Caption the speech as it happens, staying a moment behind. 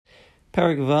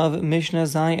Perek Vav Mishnah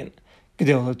Zayin.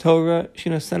 Gedol Torah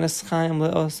Shinosenes Chaim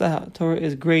Le'oseha. Torah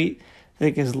is great that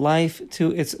it gives life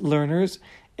to its learners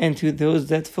and to those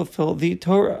that fulfill the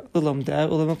Torah. L'lomdeh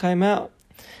u'lemakaimah.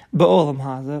 Ba'olam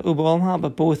haza u'ba'olam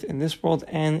haba, both in this world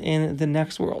and in the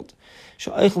next world.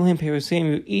 Sha'eichlehim perusim,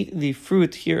 you eat the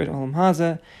fruit here in Olam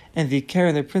haza, and the care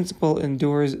and the principle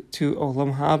endures to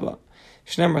Olam haba.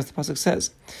 Shnemar, as the pasuk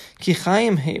says, Ki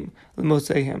chayim heim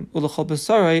l'motzeihem u'l'chol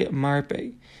b'sarai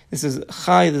marpei. This is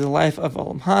Chai, the life of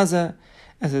Olam haza,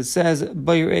 as it says,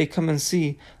 Bayurei, come and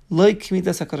see, like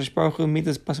midas HaKadosh Baruch Hu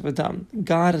midas basar v'dam.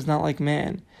 God is not like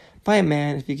man. By a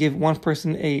man, if you give one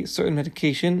person a certain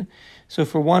medication, so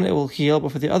for one it will heal,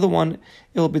 but for the other one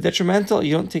it will be detrimental.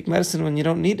 You don't take medicine when you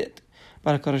don't need it.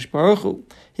 But HaKadosh Baruch Hu,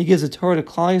 He gives the Torah to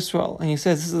Klal Yisrael, and He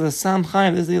says, this is the Sam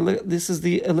Chaim, this is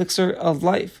the elixir of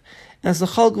life. And it's the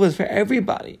Chalkuvah for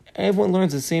everybody. Everyone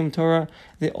learns the same Torah,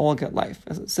 they all get life.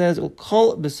 As it says,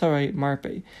 Kol b'sarai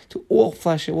marpei, to all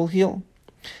flesh it will heal.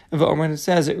 And it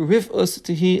says, Rif'us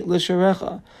tihi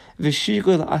l'sharecha,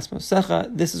 v'shigul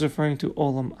l'asmosecha. This is referring to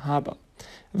Olam Haba.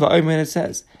 It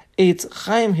says, Eitz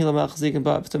Chaim hilamach zigen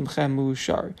ba v'tamchem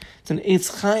mu'ushar. It's an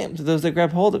Eitz Chaim to those that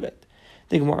grab hold of it.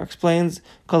 The Gemara explains,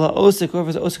 Kol ha'osik,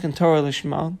 whoever is osik in Torah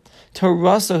l'shma,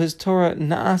 Torah, so his Torah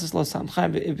na'asis lo sam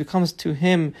chaim, it becomes to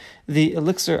him the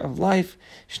elixir of life.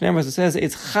 Shneimar, as it says,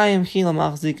 Eitz Chaim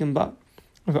hilamach zigen ba.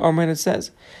 It says,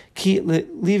 Ki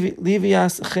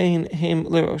livias chein heim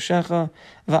l'roshecha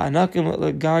va'anakim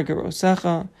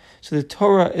l'gargarosecha. So the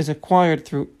Torah is acquired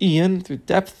through iyon, through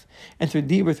depth, and through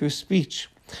dibur, through speech.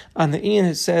 On the iyon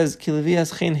it says, Ki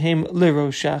livias chein heim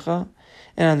l'roshecha,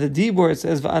 and on the dibur it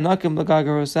says, va'anakim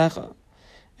l'gargarosecha.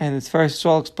 And the Tiferes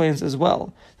Yisrael explains as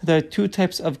well that there are two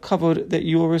types of kavod that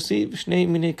you will receive. Shnei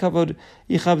minei kavod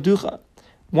yichabducha.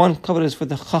 One kavod is for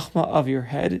the chachma of your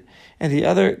head, and the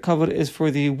other kavod is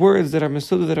for the words that are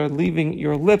mesuda, that are leaving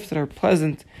your lips, that are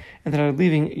pleasant, and that are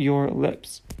leaving your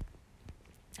lips.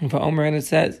 And for Omer, and it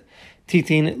says,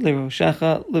 Titin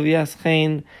liroshecha livias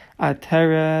chein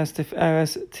ateres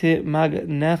tiferes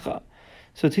timagnecha.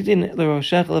 So Titin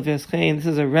liroshecha livias chein, this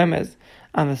is a remez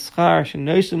on the schar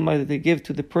shenoisumai that they give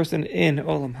to the person in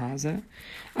Olam Haza.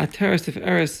 Ateres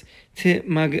tiferes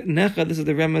timagnecha, this is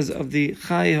the remez of the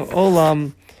Chai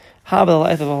Olam Haba, the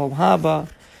life of Olam Haba.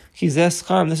 Kizes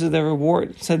Chaim, this is their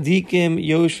reward. Tzadikim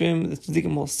Yoshim, the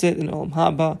tzadikim will sit in Olam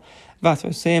Haba.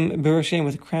 Vatroseim Beroshem,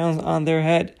 with crowns on their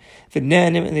head.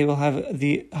 V'nenim, and they will have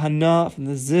the Hana from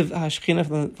the Ziv HaShechina,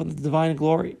 from the divine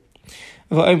glory.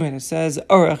 V'omer, it says,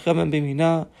 Orach Yamim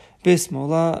B'mina,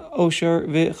 Bismola, Osher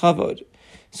V'chavod.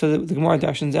 So the Gemara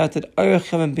darshans out that Orach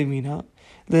Yamim B'mina,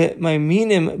 the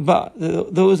Maiminim Ba,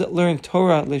 those that learn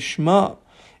Torah, Lishma,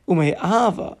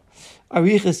 Ume'ava,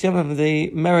 Arichas Yamim, they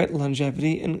merit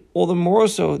longevity, and all the more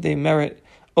so they merit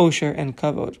Osher and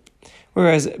Kavod.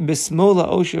 Whereas Bismola,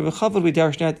 Osher, V'chavod, we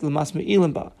darshan L'mas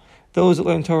Me'ilim Ba. Those that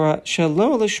learn Torah,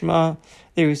 Shalom Lishma,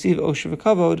 they receive Osher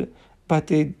V'kavod, but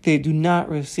they do not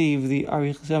receive the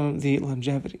Arichas Yamim, the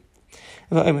longevity.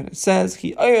 It says,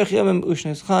 Ki Arich Yamim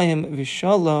Ushnes Chaim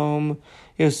V'shalom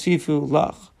Yosifu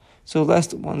Lach. So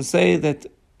lest one say that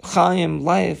Chaim,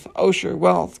 life, Osher,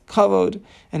 wealth, Kavod,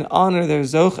 and honor, they're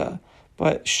Zocha,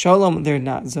 but Shalom, they're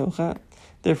not Zocha.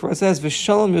 Therefore it says,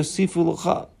 V'shalom Yosifu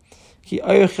L'cha. Ki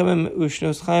Arich Yamim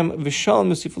Ushnes Chaim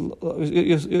V'shalom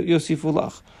Yosifu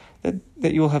Lach.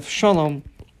 That you will have Shalom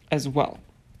as well.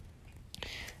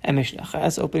 And Mishnah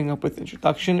Chas, opening up with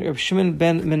introduction, Reb Shimon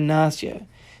ben Menasya.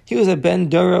 He was a ben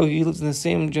Doro, he lived in the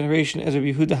same generation as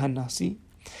Rabbi Yehuda HaNasi.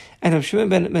 And Reb Shimon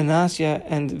ben Menasya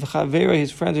and V'chavera,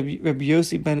 his friend Rabbi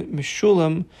Yossi ben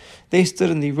Meshulam, they stood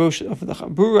in the Rosh of the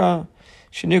Chabura,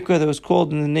 Shenikra, that was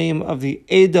called in the name of the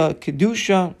Eda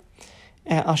Kedusha,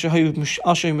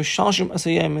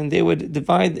 and they would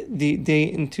divide the day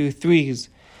into threes.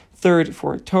 Third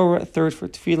for Torah, third for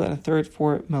Tefillah, and a third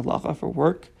for Malacha, for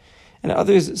work. And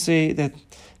others say that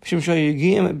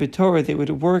they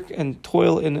would work and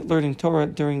toil in learning Torah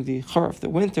during the Charaf, the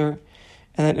winter,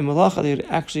 and then in Malacha they would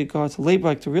actually go out to labor,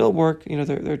 like to real work,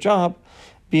 their job,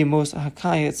 be most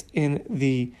Hakayats in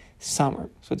the summer.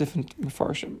 So different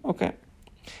Mefarshim. Okay.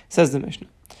 Says the Mishnah.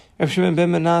 Reb Shimon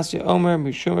ben Menasya Omer,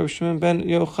 Mishum Reb Shimon ben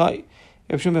Yochai.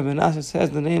 Reb Shimon ben Menasya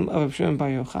says the name of Reb Shimon bar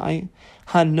Yochai,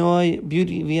 Hanoi,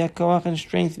 beauty, via koach and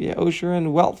strength, via osher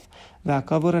and wealth, via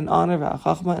kavod and honor, via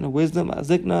chachma and wisdom, via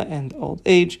zikna and old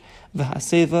age, via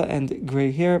seva and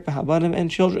gray hair, via habanim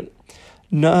and children.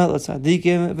 Na'al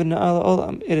tzadikim v'na'al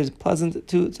olam. It is pleasant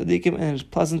to tzadikim and it is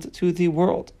pleasant to the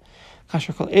world. When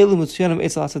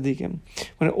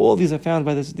all these are found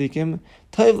by the tzadikim,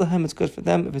 tov lahem, it's good for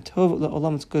them, v'tov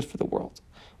la'olam, it's good for the world.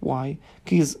 Why?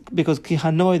 Because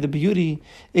kihanoi, the beauty,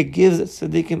 it gives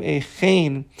tzaddikim a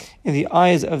chen in the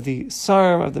eyes of the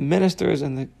sarim, of the ministers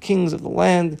and the kings of the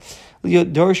land,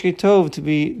 dorish tov, to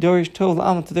be dorish tov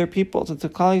la'am, to their people, to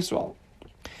Klal Yisrael.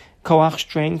 Koach,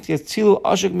 strength, yatzilu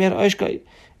ashik mer oishkai,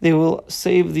 they will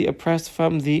save the oppressed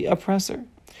from the oppressor.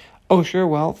 Osher,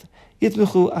 wealth,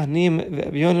 yitmechu anim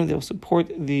ve'avyonim, they will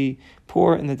support the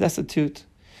poor and the destitute.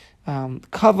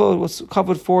 Kavod, what's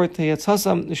kavod for?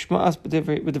 Teyatzasam nishmaas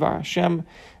b'dvar Hashem.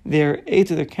 Their aid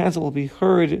to their counsel will be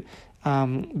heard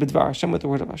b'dvar Hashem, with the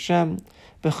word of Hashem.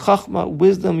 B'chachma,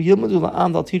 wisdom, yilmadu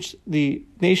la'am, they'll teach the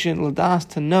nation l'das,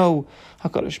 to know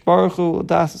HaKadosh Baruch Hu,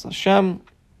 l'das is Hashem.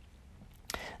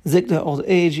 Zikna, old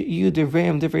age, you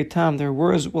devreim divrei tam, their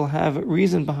words will have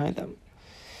reason behind them.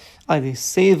 Adi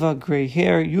seva, gray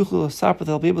hair, yuchlu l'sapra,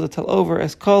 they'll be able to tell over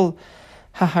as kol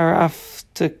haharaf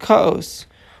tekaos,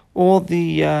 all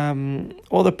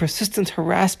the persistent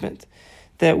harassment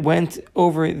that went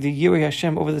over the Yirei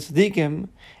Hashem, over the tzaddikim,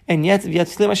 and yet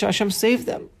Hashem saved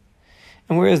them.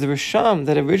 And whereas the Risham,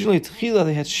 that originally Tchila,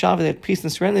 they had Shavah, they had peace and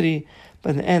serenity, but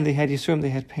in the end they had Yisurim, they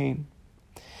had pain.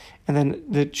 And then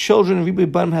the children, Ribu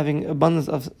Banim, having abundance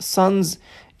of sons,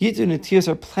 Yitu Netias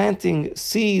are planting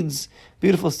seeds,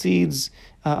 beautiful seeds,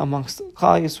 amongst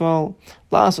Klal Yisrael,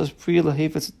 Lasos Pri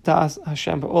Lahefetz Das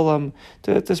Hashem Ba'olam,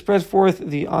 to spread forth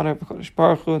the honor of HaKadosh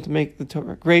Baruch Hu, and to make the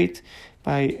Torah great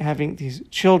by having these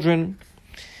children.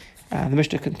 The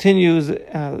Mishnah continues,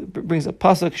 brings a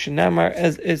pasuk, Shenamar,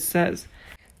 as it says,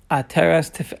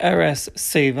 Ateres Tiferes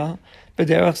Seva,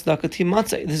 B'derech Tzedakah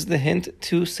Timatzeh. This is the hint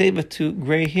to Seva, to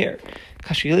gray hair.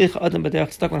 Kashilich Adam B'derech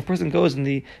Tzedakah, when a person goes in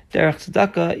the Derech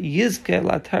Tzedakah, Yizke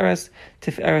La'teres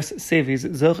Tiferes Seva, he's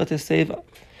Zocha to Seva.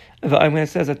 When it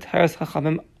says Ateres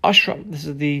Chachamim Ashram, this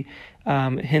is the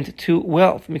hint to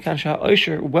wealth. Mikan Shah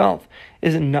Osher, wealth,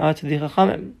 is not to the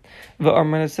Chachamim.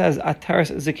 When it says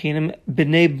Ateres Zakinim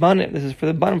B'nei Banim, this is for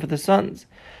the Banim, for the sons.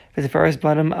 For the first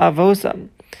Banim Avosam.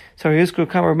 So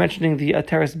we're mentioning the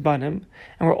Ateres Banim,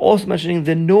 and we're also mentioning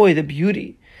the Noi, the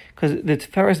beauty, because the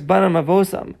Tiferes Banim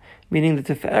Avosam, meaning the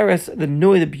Tiferes, the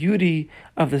Noi, the beauty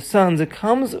of the sons, it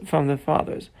comes from the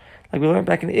fathers. Like we learned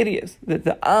back in Idias, that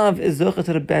the Av is Zocha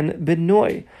to the Ben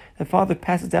Noi. The father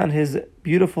passes down his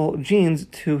beautiful genes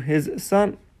to his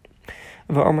son.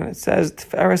 When it says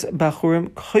Tiferes Bachurim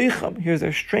Koicham, here's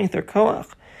their strength, their Koach.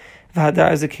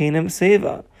 V'hadar Zakenim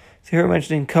Seva. So here we're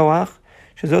mentioning Koach.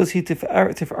 Shazozi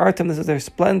Tifartim, this is their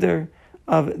splendor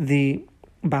of the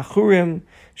Bachurim.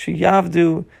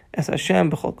 Sheyavdu Es Hashem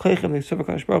B'chol Koichem, they serve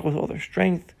HaKadosh Baruch Hu with all their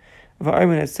strength.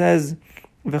 When it says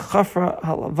V'chafra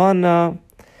Halavana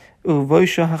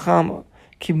Uvoisha Hachama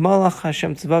Ki Malach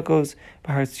Hashem Tzvakos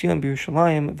B'Har Tzion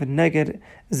B'Yerushalayim V'Neged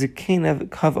Zikenev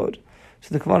Kavod.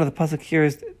 So the Kavanah of the pasuk here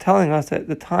is telling us that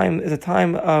the time is a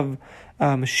time of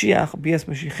Mashiach, B'Yas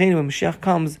Mashiachenu. When Mashiach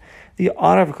comes, the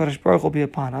honor of HaKadosh Baruch will be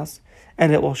upon us,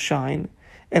 and it will shine.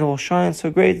 And it will shine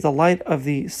so great that the light of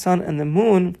the sun and the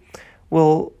moon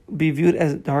will be viewed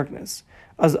as darkness.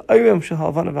 As Ayrim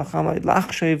Shehalvan V'Chama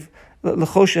Lachshev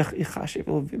L'Choshech Ichashev, it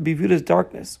will be viewed as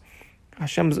darkness.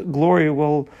 Hashem's glory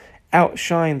will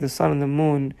outshine the sun and the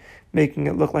moon, making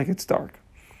it look like it's dark.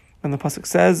 And the pasuk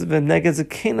says, "V'neged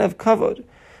zakenav kavod."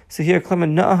 So here,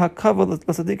 Klemen Na'ah kavod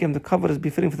l'tzadikim. The kavod is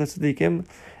befitting for the tzadikim,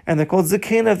 and they're called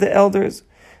zakenav, the elders,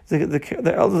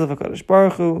 the elders of HaKadosh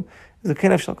Baruch Hu.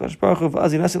 Zakenav shel HaKadosh Baruch Hu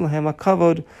v'azinasim lahem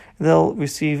kavod. They'll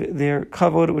receive their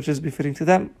kavod, which is befitting to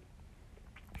them.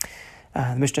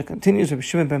 The Mishnah continues. Rabbi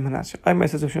Shimon ben Manasseh. Amar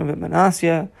says Rabbi Shimon ben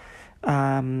Manasseh.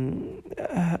 Elu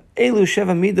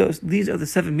sheva midos. These are the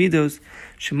 7 midos.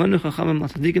 Shemanu chachamim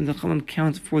l'tzadikim. The chachamim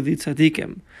count for the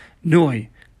tzadikim. Noi,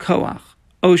 koach,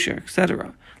 osher,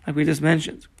 etc. Like we just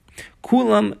mentioned.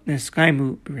 Kulam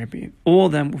neskaimu b'Rabbi. All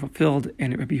of them were fulfilled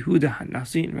in Rabbi Yehuda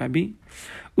Hanasi and Rabbi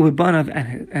Ubanav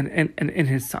and in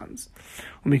his sons.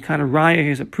 When we kind of raya,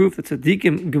 here's a proof that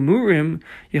tzadikim gemurim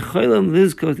yecholim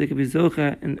lizkos, they could be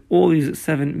zocha in all these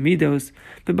 7 midos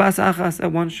b'bas achas,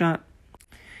 at one shot.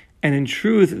 And in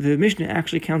truth, the Mishnah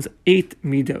actually counts 8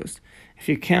 midos. If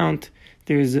you count,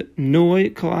 there's noi,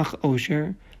 koach,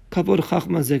 osher, kavod,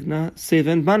 chachma, zigna, seva,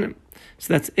 and banim.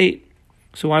 So that's 8.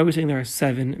 So why are we saying there are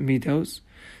 7 midos?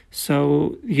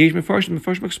 So Yesh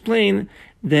Mefarshim explain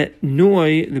that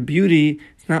noi, the beauty,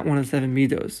 is not one of the 7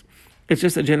 midos. It's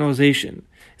just a generalization.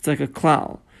 It's like a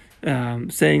klal,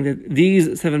 saying that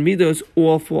these 7 midos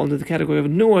all fall under the category of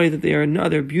noi, that they are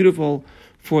another beautiful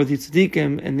for the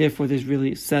tzaddikim, and therefore there's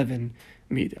really 7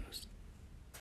 midos.